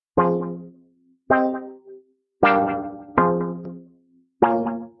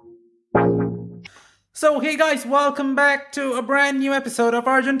So, hey guys, welcome back to a brand new episode of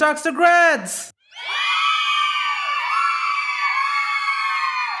Arjun Talks to Grads!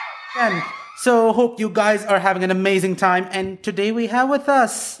 And so, hope you guys are having an amazing time. And today we have with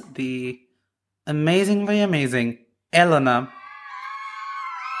us the amazingly amazing Elena.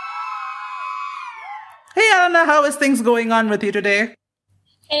 Hey Elena, how is things going on with you today?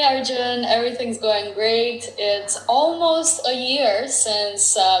 Hey Arjun, everything's going great. It's almost a year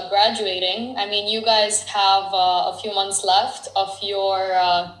since graduating. I mean, you guys have a few months left of your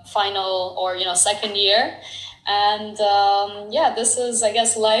final or second year, and this is, I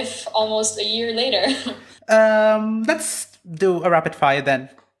guess, life almost a year later. Let's do a rapid fire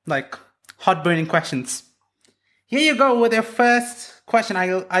then, like hot burning questions. Here you go with your first question.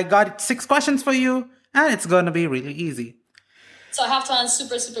 I got 6 questions for you, and it's gonna be really easy. So I have to answer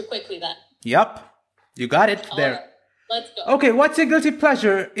super, super quickly then. Yep, you got it there. Right, let's go. Okay, what's your guilty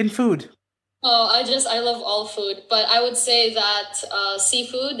pleasure in food? Oh, I love all food, but I would say that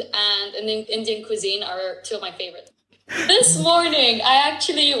seafood and Indian cuisine are two of my favorites. This morning, I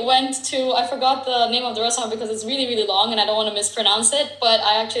actually went to, I forgot the name of the restaurant because it's really, really long and I don't want to mispronounce it, but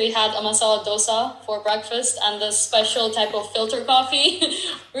I actually had a masala dosa for breakfast and this special type of filter coffee.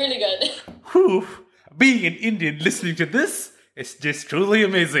 Really good. Whew, being an Indian listening to this is just truly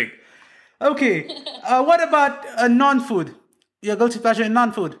amazing. Okay, what about non-food? Your guilty pleasure in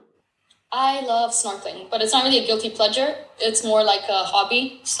non-food? I love snorkeling, but it's not really a guilty pleasure. It's more like a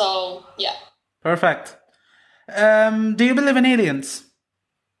hobby, so yeah. Perfect. Do you believe in aliens?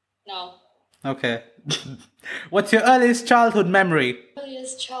 No. Okay. What's your earliest childhood memory?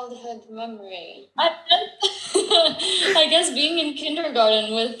 Earliest childhood memory. I guess being in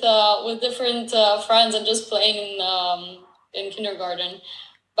kindergarten with different friends and just playing in kindergarten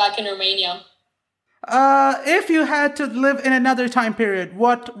back in Romania. If you had to live in another time period,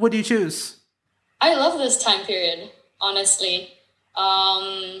 what would you choose? I love this time period, honestly.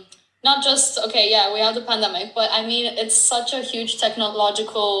 Not just, we have the pandemic, but I mean, it's such a huge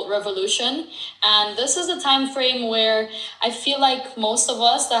technological revolution. And this is a time frame where I feel like most of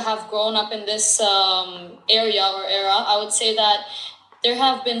us that have grown up in this area or era, I would say that there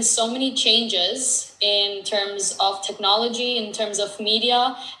have been so many changes in terms of technology, in terms of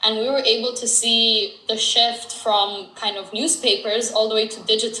media, and we were able to see the shift from kind of newspapers all the way to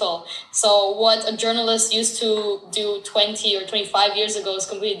digital. So what a journalist used to do 20 or 25 years ago is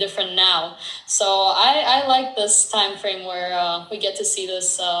completely different now. So I like this time frame where we get to see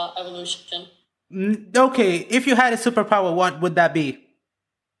this evolution. Okay, if you had a superpower, what would that be?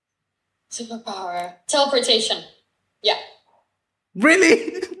 Superpower. Teleportation. Yeah.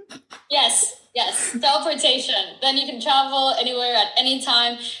 Really? Yes. Teleportation. Then you can travel anywhere at any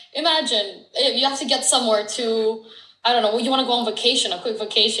time. Imagine if you have to get somewhere to, I don't know, you want to go on vacation, a quick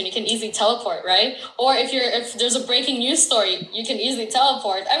vacation, you can easily teleport, right? Or if there's a breaking news story, you can easily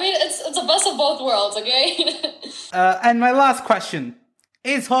teleport. I mean, it's the best of both worlds, okay? And my last question.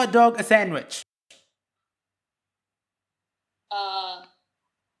 Is hot dog a sandwich?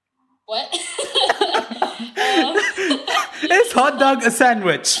 What? Is hot dog a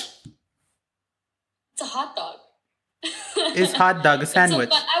sandwich? It's a hot dog. Is hot dog a sandwich?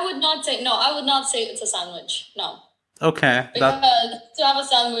 But I would not say it's a sandwich. No. Okay. Because to have a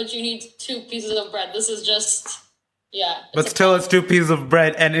sandwich, you need 2 pieces of bread. This is just, yeah. But still, it's 2 pieces of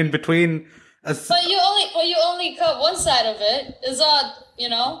bread, and in between. But you only cut one side of it. Is that,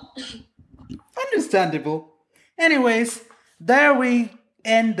 Understandable. Anyways, there we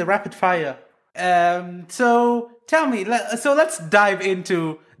end the rapid fire. So tell me. Let's dive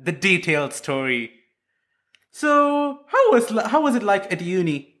into the detailed story. So how was it like at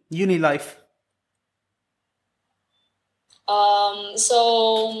uni life?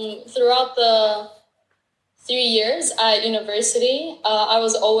 So throughout the 3 years at university, I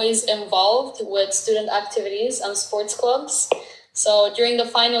was always involved with student activities and sports clubs. So during the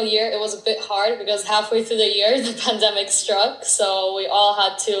final year, it was a bit hard because halfway through the year, the pandemic struck. So we all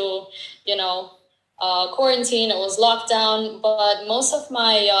had to, quarantine. It was lockdown. But most of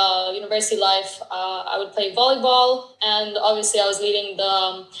my university life, I would play volleyball. And obviously, I was leading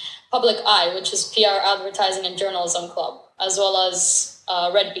the Public Eye, which is PR Advertising and Journalism Club, as well as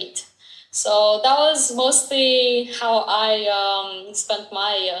Red Beat. So that was mostly how I spent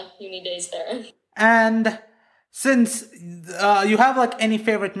my uni days there. And since you have like any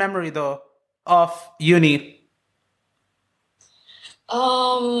favorite memory though of uni?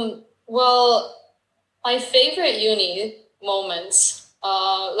 Well, my favorite uni moments,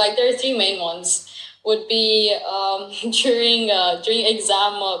 there are 3 main ones, would be during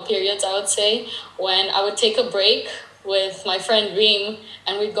exam periods. I would say when I would take a break with my friend Reem,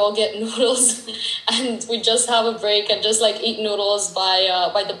 and we'd go get noodles, and we'd just have a break and just like eat noodles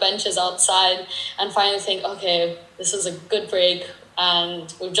by the benches outside, and finally think, okay, this is a good break,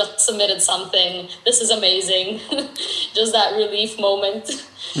 and we've just submitted something. This is amazing. Just that relief moment.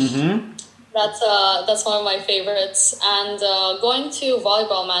 Mm-hmm. That's one of my favorites. And going to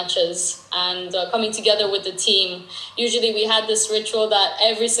volleyball matches and coming together with the team. Usually we had this ritual that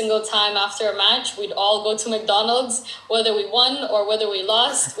every single time after a match, we'd all go to McDonald's, whether we won or whether we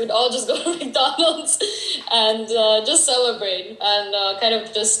lost. We'd all just go to McDonald's and just celebrate and kind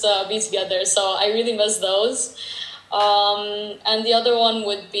of just be together. So I really miss those. And the other one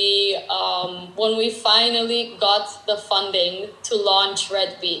would be when we finally got the funding to launch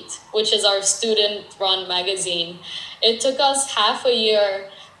Red Beat, which is our student-run magazine. It took us half a year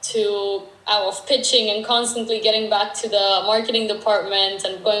of pitching and constantly getting back to the marketing department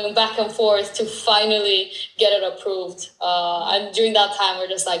and going back and forth to finally get it approved. And during that time, we're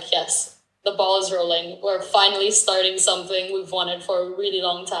just like, yes, the ball is rolling. We're finally starting something we've wanted for a really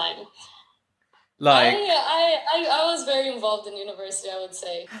long time. Like, I was very involved in university, I would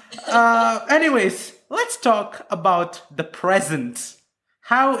say. anyways, let's talk about the present.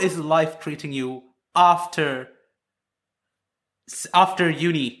 How is life treating you after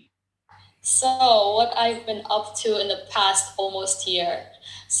uni? So, what I've been up to in the past almost year.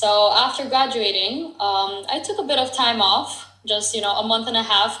 So, after graduating, I took a bit of time off, just, a month and a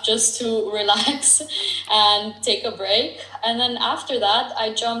half just to relax and take a break. And then after that,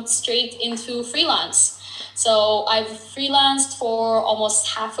 I jumped straight into freelance. So, I've freelanced for almost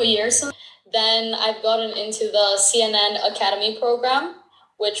half a year. Then I've gotten into the CNN Academy program,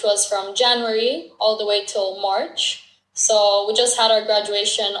 which was from January all the way till March. So we just had our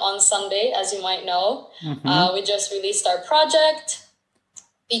graduation on Sunday, as you might know. Mm-hmm. We just released our project.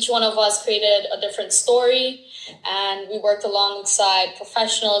 Each one of us created a different story, and we worked alongside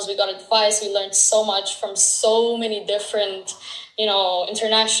professionals. We got advice. We learned so much from so many different,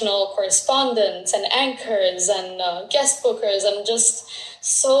 international correspondents and anchors and guest bookers and just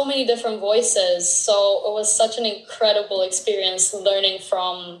so many different voices. So it was such an incredible experience learning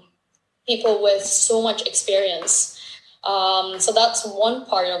from people with so much experience. So that's one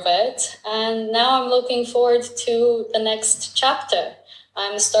part of it. And now I'm looking forward to the next chapter.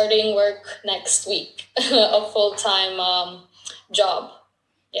 I'm starting work next week, a full-time job.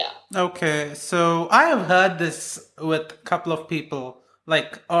 Yeah. Okay, so I have heard this with a couple of people,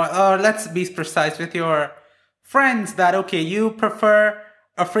 or let's be precise, with your friends, that, okay, you prefer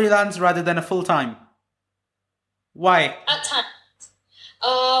a freelance rather than a full-time. Why? At times.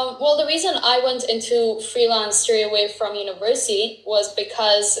 Well, the reason I went into freelance straight away from university was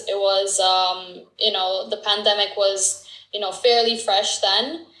because it was, the pandemic was, fairly fresh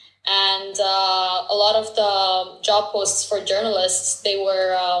then. And a lot of the job posts for journalists, they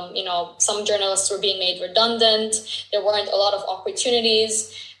were, some journalists were being made redundant. There weren't a lot of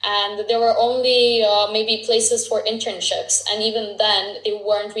opportunities. And there were only maybe places for internships. And even then, they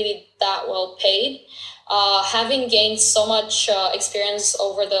weren't really that well paid. Having gained so much experience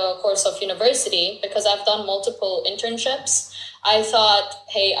over the course of university, because I've done multiple internships, I thought,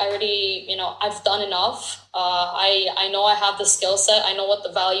 hey, I already, I've done enough. I know I have the skill set. I know what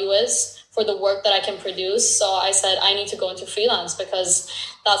the value is for the work that I can produce. So I said, I need to go into freelance because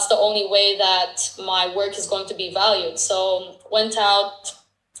that's the only way that my work is going to be valued. So went out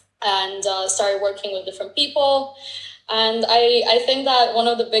and started working with different people. And I think that one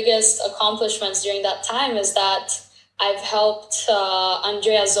of the biggest accomplishments during that time is that I've helped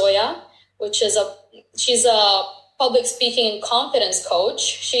Andrea Zoya, she's a public speaking and confidence coach.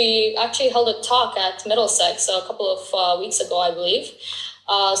 She actually held a talk at Middlesex a couple of weeks ago, I believe.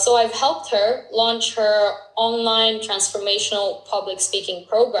 So I've helped her launch her online transformational public speaking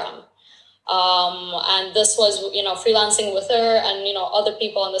program. And this was, freelancing with her and, other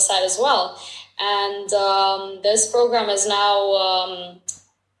people on the side as well. And this program is now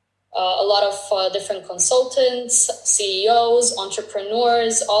a lot of different consultants, CEOs,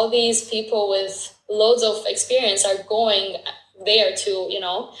 entrepreneurs, all these people with loads of experience are going there to,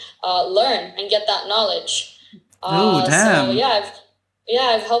 learn and get that knowledge. Oh, damn. So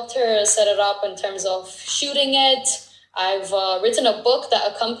I've helped her set it up in terms of shooting it. I've written a book that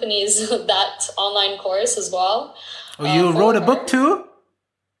accompanies that online course as well. Oh, you wrote a book too?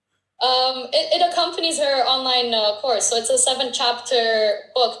 It accompanies her online course. So it's a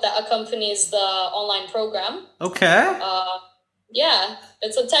 7-chapter book that accompanies the online program. Okay.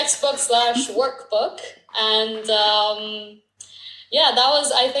 It's a textbook / workbook. And I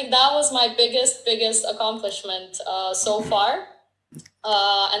think that was my biggest accomplishment so far.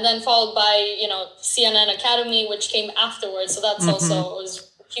 and then followed by, CNN Academy, which came afterwards. So that's also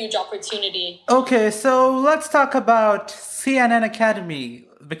was a huge opportunity. Okay, so let's talk about CNN Academy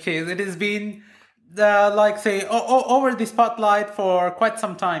because it has been, over the spotlight for quite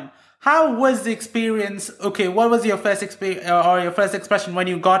some time. How was the experience? Okay, what was your first experience or your first expression when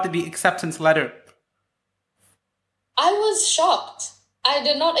you got the acceptance letter? I was shocked. I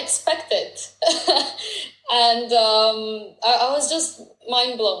did not expect it. And I was just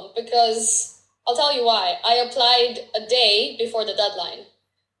mind blown because I'll tell you why. I applied a day before the deadline.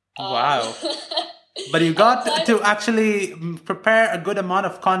 Wow. But you got to actually prepare a good amount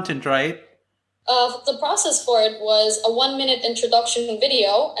of content, right? The process for it was a 1-minute introduction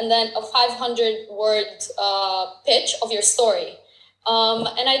video and then a 500-word pitch of your story.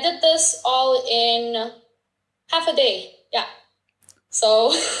 And I did this all in half a day. Yeah.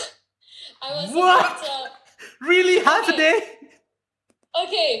 So I was what? Really, half a day?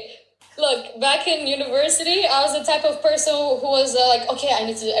 Okay. Look, back in university, I was the type of person who was like, okay, I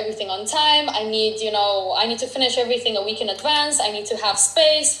need to do everything on time. I need to finish everything a week in advance. I need to have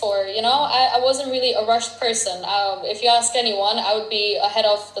space for, I wasn't really a rushed person. If you ask anyone, I would be ahead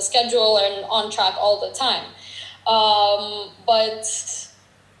of the schedule and on track all the time. But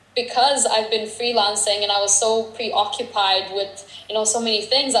because I've been freelancing and I was so preoccupied with, so many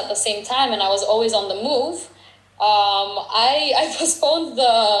things at the same time, and I was always on the move, I postponed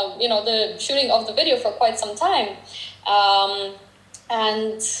the shooting of the video for quite some time.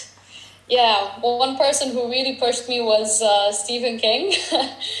 And yeah, one person who really pushed me was Stephen King,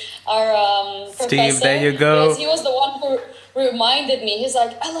 our professor. Steve, there you go. Because he was the one who reminded me. He's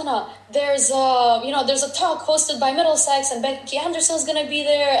like, Elena, there's a talk hosted by Middlesex and Becky Anderson's gonna be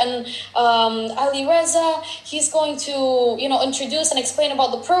there, and Ali Reza, he's going to introduce and explain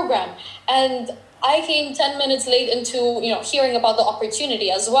about the program. And I came 10 minutes late into hearing about the opportunity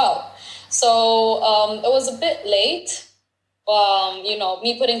as well. So it was a bit late.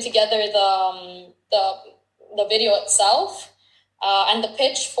 Me putting together the video itself and the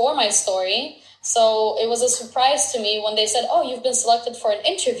pitch for my story. So it was a surprise to me when they said, "Oh, you've been selected for an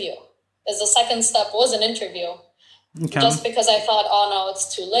interview." As the second step was an interview. Okay. Just because I thought, oh no,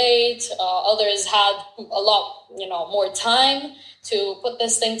 it's too late. Others had a lot, more time to put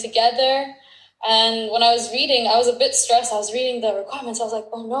this thing together. And when I was reading, I was a bit stressed. I was reading the requirements. I was like,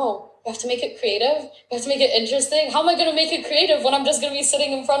 oh no, you have to make it creative. You have to make it interesting. How am I going to make it creative when I'm just going to be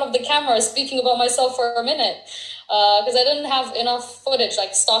sitting in front of the camera speaking about myself for a minute? Because I didn't have enough footage,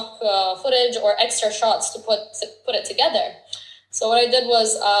 like stock footage or extra shots to put it together. So what I did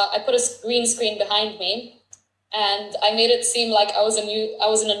was I put a green screen behind me, and I made it seem like I was in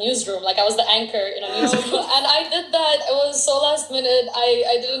a newsroom, like I was the anchor in a newsroom. And I did that. It was so last minute.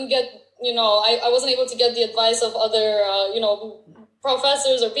 I didn't get, I wasn't able to get the advice of other,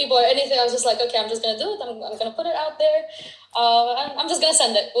 professors or people or anything. I was just like, okay, I'm just going to do it. I'm going to put it out there. I'm just going to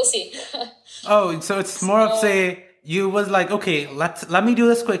send it. We'll see. Oh, so it's more of you was like, okay, let me do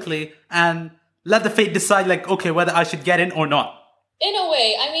this quickly and let the fate decide, like, okay, whether I should get in or not. In a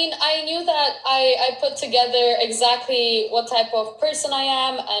way, I mean, I knew that I put together exactly what type of person I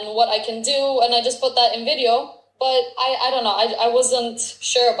am and what I can do, and I just put that in video. But I don't know, I wasn't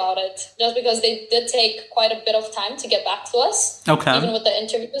sure about it, just because they did take quite a bit of time to get back to us. Okay. Even with the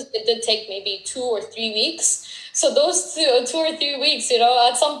interviews, it did take maybe 2 or 3 weeks. So those 2 or 3 weeks,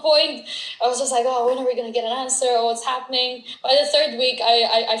 at some point, I was just like, oh, when are we going to get an answer? Or what's happening? By the 3rd week,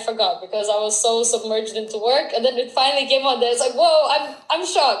 I forgot because I was so submerged into work. And then it finally came out there. It's like, whoa, I'm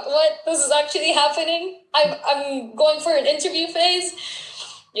shocked. What? This is actually happening? I'm going for an interview phase?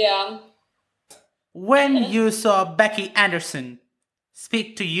 Yeah. When you saw Becky Anderson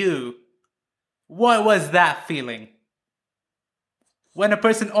speak to you, what was that feeling? When a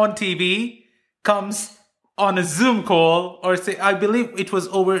person on TV comes on a Zoom call, or I believe it was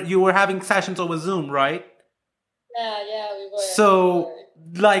you were having sessions over Zoom, right? Yeah, we were. So,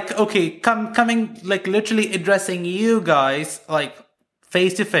 coming, literally addressing you guys,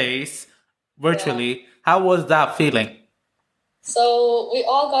 face to face, virtually, How was that feeling? So we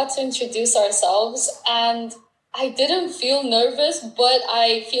all got to introduce ourselves, and I didn't feel nervous, but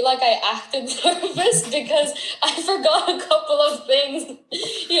I feel like I acted nervous because I forgot a couple of things.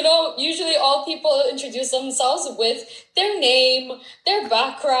 Usually all people introduce themselves with their name, their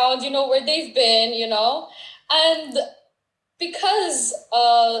background, where they've been, and because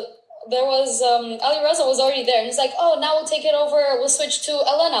there was Ali Reza was already there, and he's like, oh, now we'll take it over, we'll switch to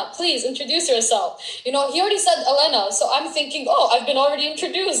Elena, please introduce yourself. He already said Elena, so I'm thinking, oh, I've been already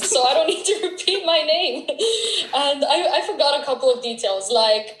introduced, so I don't need to repeat my name. And I forgot a couple of details,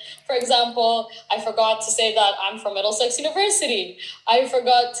 like, For example, I forgot to say that I'm from Middlesex University. I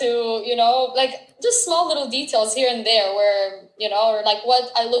forgot to, like just small little details here and there where, or like what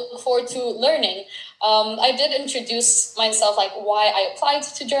I look forward to learning. I did introduce myself, like why I applied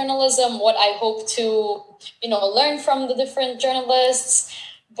to journalism, what I hope to, learn from the different journalists.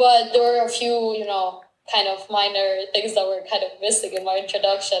 But there were a few, kind of minor things that were kind of missing in my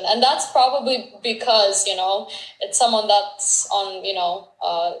introduction. And that's probably because, it's someone that's on,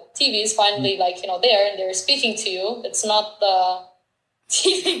 TVs finally, like, there and they're speaking to you. It's not the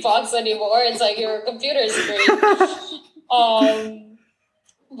TV box anymore. It's like your computer screen.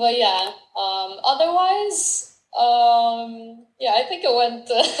 But yeah, otherwise, yeah, I think it went,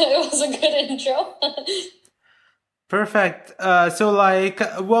 it was a good intro. Perfect. So, like,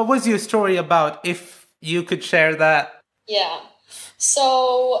 what was your story about, if you could share that? Yeah.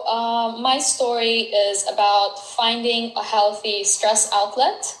 So, my story is about finding a healthy stress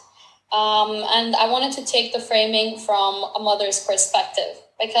outlet. And I wanted to take the framing from a mother's perspective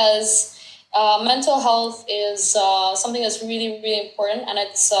because mental health is something that's really, really important, and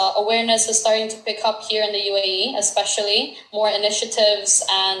its awareness is starting to pick up here in the UAE, especially. More initiatives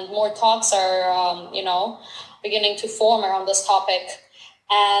and more talks are, beginning to form around this topic.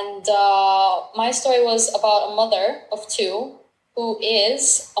 And my story was about a mother of two who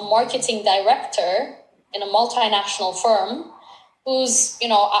is a marketing director in a multinational firm who's,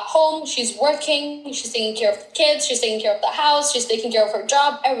 at home, she's working, she's taking care of the kids, she's taking care of the house, she's taking care of her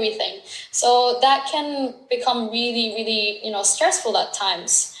job, everything. So that can become really, really, stressful at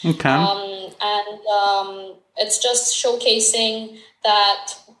times. Okay. And it's just showcasing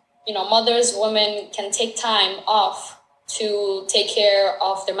that, mothers, women can take time off to take care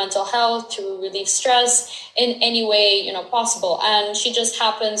of their mental health, to relieve stress in any way, possible. And she just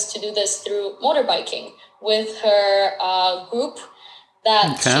happens to do this through motorbiking with her group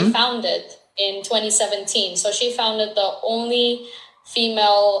that she founded in 2017. So she founded the only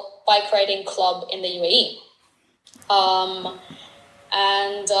female bike riding club in the UAE.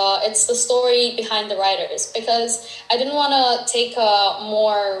 And it's the story behind the riders, because I didn't want to take a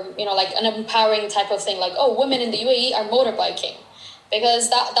more, like an empowering type of thing, like, oh, women in the UAE are motorbiking, because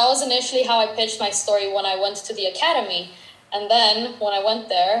that was initially how I pitched my story when I went to the academy. And then when I went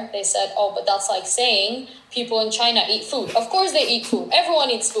there, they said, oh, but that's like saying people in China eat food. Of course they eat food. Everyone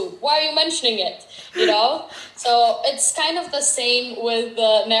eats food. Why are you mentioning it? So it's kind of the same with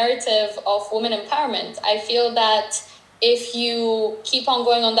the narrative of women empowerment. I feel that if you keep on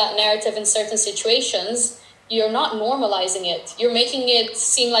going on that narrative in certain situations, you're not normalizing it. You're making it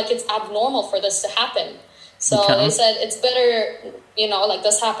seem like it's abnormal for this to happen. So they said it's better, like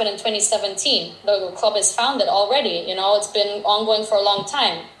this happened in 2017. The club is founded already, it's been ongoing for a long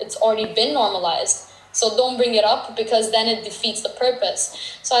time. It's already been normalized. So don't bring it up, because then it defeats the purpose.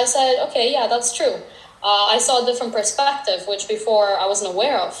 So I said, okay, yeah, that's true. I saw a different perspective, which before I wasn't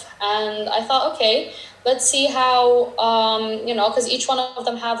aware of. And I thought, okay, let's see how, because each one of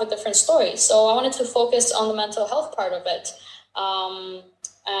them have a different story. So I wanted to focus on the mental health part of it.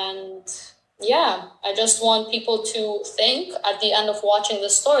 And yeah, I just want people to think at the end of watching the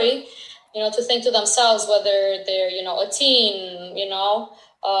story, to think to themselves whether they're, a teen,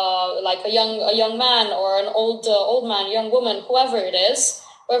 like a young man or an old man, young woman, whoever it is,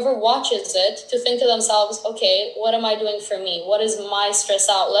 whoever watches it, to think to themselves, okay, what am I doing for me? What is my stress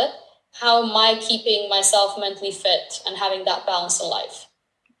outlet? How am I keeping myself mentally fit and having that balance in life?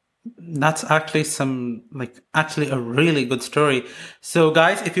 That's actually actually a really good story. So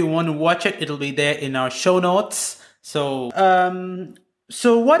guys, if you want to watch it, it'll be there in our show notes. So,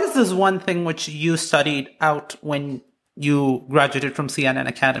 so what is this one thing which you studied out when you graduated from CNN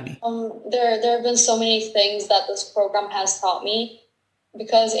Academy? There have been so many things that this program has taught me,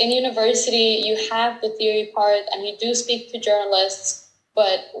 because in university you have the theory part and you do speak to journalists,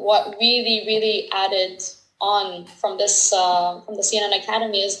 but what really, really added on from this from the CNN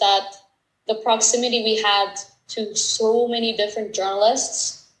Academy is that the proximity we had to so many different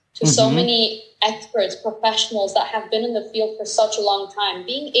journalists, to so many experts, professionals that have been in the field for such a long time,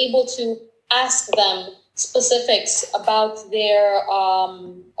 being able to ask them specifics about their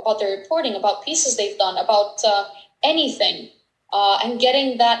reporting, about pieces they've done, about anything, and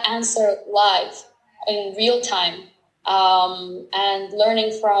getting that answer live in real time, and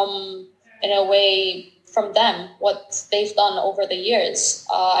learning from, in a way, from them what they've done over the years.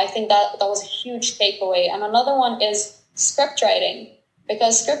 I think that was a huge takeaway. And another one is script writing,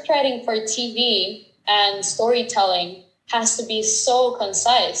 because script writing for TV and storytelling has to be so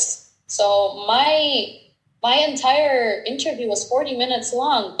concise. So my entire interview was 40 minutes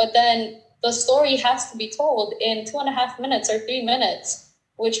long, but then the story has to be told in 2.5 minutes or 3 minutes,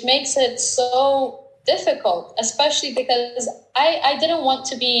 which makes it so difficult, especially because I didn't want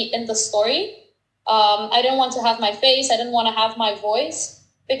to be in the story. I didn't want to have my face. I didn't want to have my voice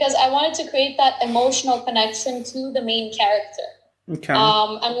because I wanted to create that emotional connection to the main character. Okay.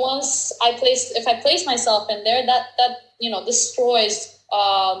 And if I place myself in there, that destroys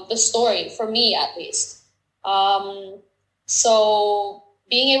the story for me at least. So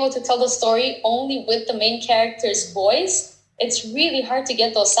being able to tell the story only with the main character's voice, it's really hard to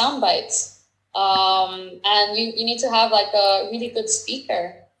get those sound bites. And you need to have like a really good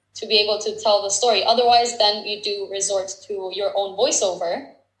speaker to be able to tell the story. Otherwise, then you do resort to your own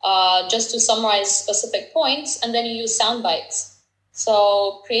voiceover just to summarize specific points, and then you use sound bites.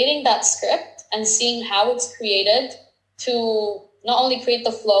 So creating that script and seeing how it's created to not only create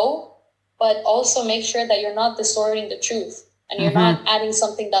the flow, but also make sure that you're not distorting the truth and you're not adding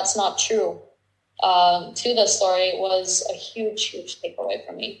something that's not true to the story was a huge, huge takeaway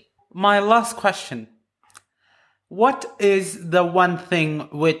for me. My last question. What is the one thing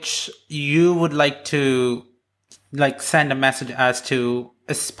which you would like to send a message as to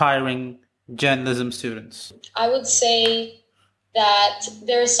aspiring journalism students? I would say that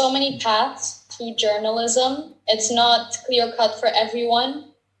there are so many paths to journalism. It's not clear-cut for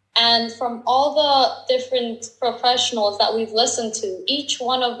everyone. And from all the different professionals that we've listened to, each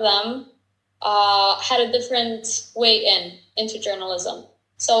one of them had a different way into journalism.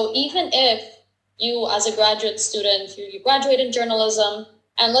 So even if you as a graduate student, you graduate in journalism,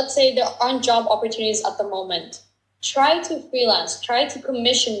 and let's say there aren't job opportunities at the moment, try to freelance, try to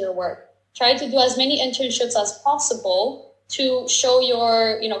commission your work, try to do as many internships as possible to show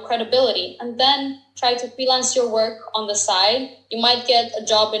your credibility, and then try to freelance your work on the side. You might get a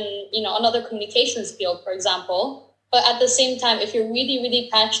job in another communications field, for example, but at the same time, if you're really, really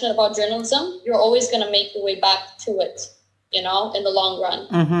passionate about journalism, you're always going to make your way back to it, in the long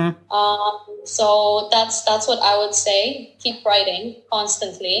run. So that's what I would say. Keep writing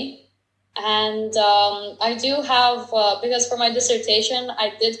constantly. And I do have, because for my dissertation,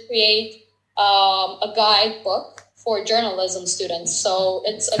 I did create a guidebook for journalism students. So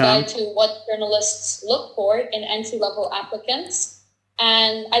it's a guide to what journalists look for in entry-level applicants.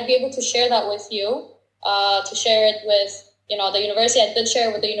 And I'd be able to share that with you, to share it with, the university. I did share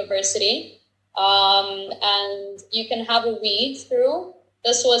it with the university. And you can have a read through.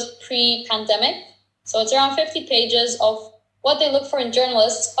 This was pre-pandemic. So it's around 50 pages of what they look for in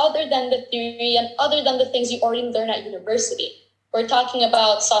journalists other than the theory and other than the things you already learn at university. We're talking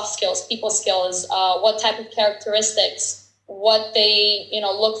about soft skills, people skills, what type of characteristics, what they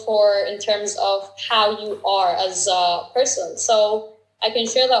look for in terms of how you are as a person. So I can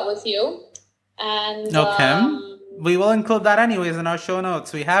share that with you. And we will include that anyways in our show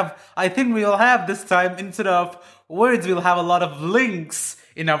notes. I think we will have this time, instead of words, we'll have a lot of links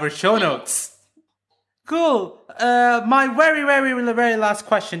in our show notes. Cool. My very, very, very last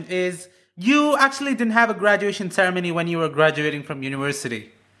question is, you actually didn't have a graduation ceremony when you were graduating from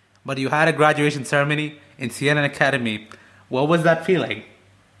university, but you had a graduation ceremony in CNN Academy. What was that feeling?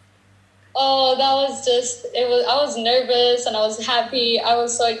 Oh, that was I was nervous and I was happy. I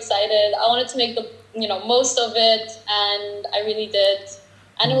was so excited. I wanted to make the most of it, and I really did.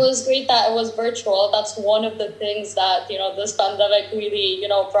 And it was great that it was virtual. That's one of the things that, this pandemic really,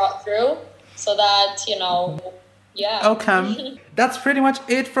 brought through. So that, yeah. Okay. That's pretty much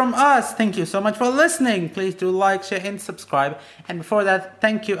it from us. Thank you so much for listening. Please do like, share, and subscribe. And before that,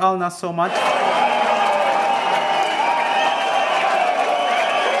 thank you, Alna, so much.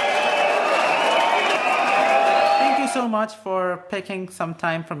 Thank you so much for picking some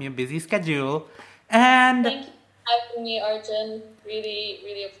time from your busy schedule. And thank you for having me, Arjun. Really,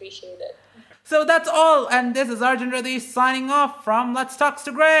 really appreciate it. So that's all. And this is Arjun Reddy signing off from Let's Talk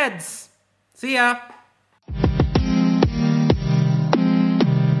to Grads. See ya.